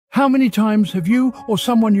How many times have you or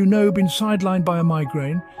someone you know been sidelined by a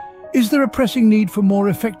migraine? Is there a pressing need for more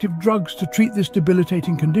effective drugs to treat this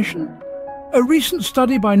debilitating condition? A recent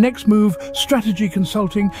study by Next Move Strategy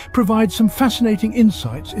Consulting provides some fascinating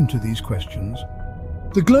insights into these questions.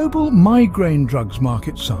 The global migraine drugs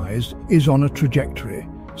market size is on a trajectory,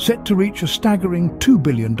 set to reach a staggering $2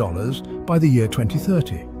 billion by the year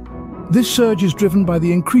 2030. This surge is driven by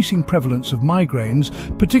the increasing prevalence of migraines,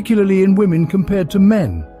 particularly in women compared to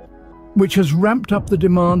men, which has ramped up the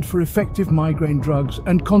demand for effective migraine drugs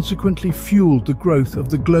and consequently fueled the growth of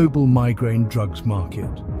the global migraine drugs market.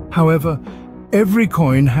 However, every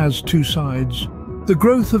coin has two sides. The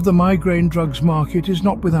growth of the migraine drugs market is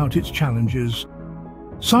not without its challenges.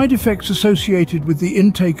 Side effects associated with the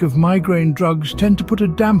intake of migraine drugs tend to put a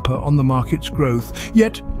damper on the market's growth,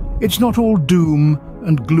 yet it's not all doom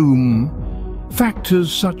and gloom.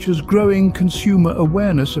 Factors such as growing consumer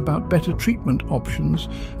awareness about better treatment options,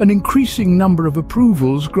 an increasing number of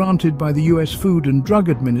approvals granted by the US Food and Drug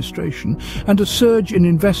Administration, and a surge in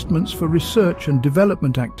investments for research and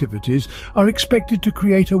development activities are expected to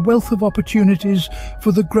create a wealth of opportunities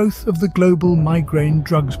for the growth of the global migraine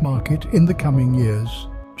drugs market in the coming years.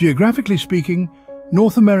 Geographically speaking,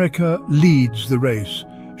 North America leads the race,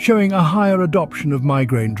 showing a higher adoption of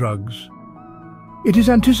migraine drugs. It is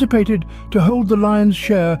anticipated to hold the lion's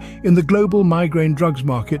share in the global migraine drugs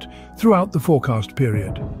market throughout the forecast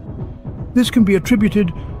period. This can be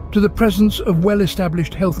attributed to the presence of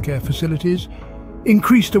well-established healthcare facilities,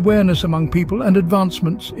 increased awareness among people, and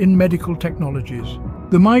advancements in medical technologies.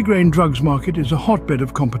 The migraine drugs market is a hotbed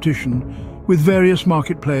of competition, with various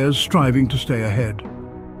market players striving to stay ahead.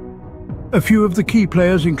 A few of the key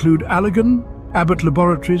players include Allergan, Abbott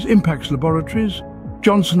Laboratories, Impax Laboratories,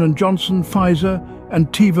 Johnson & Johnson, Pfizer,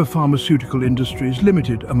 and Teva Pharmaceutical Industries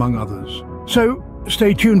Limited, among others. So,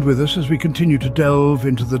 stay tuned with us as we continue to delve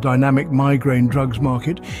into the dynamic migraine drugs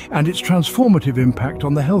market and its transformative impact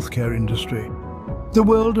on the healthcare industry. The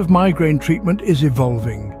world of migraine treatment is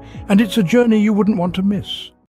evolving, and it's a journey you wouldn't want to miss.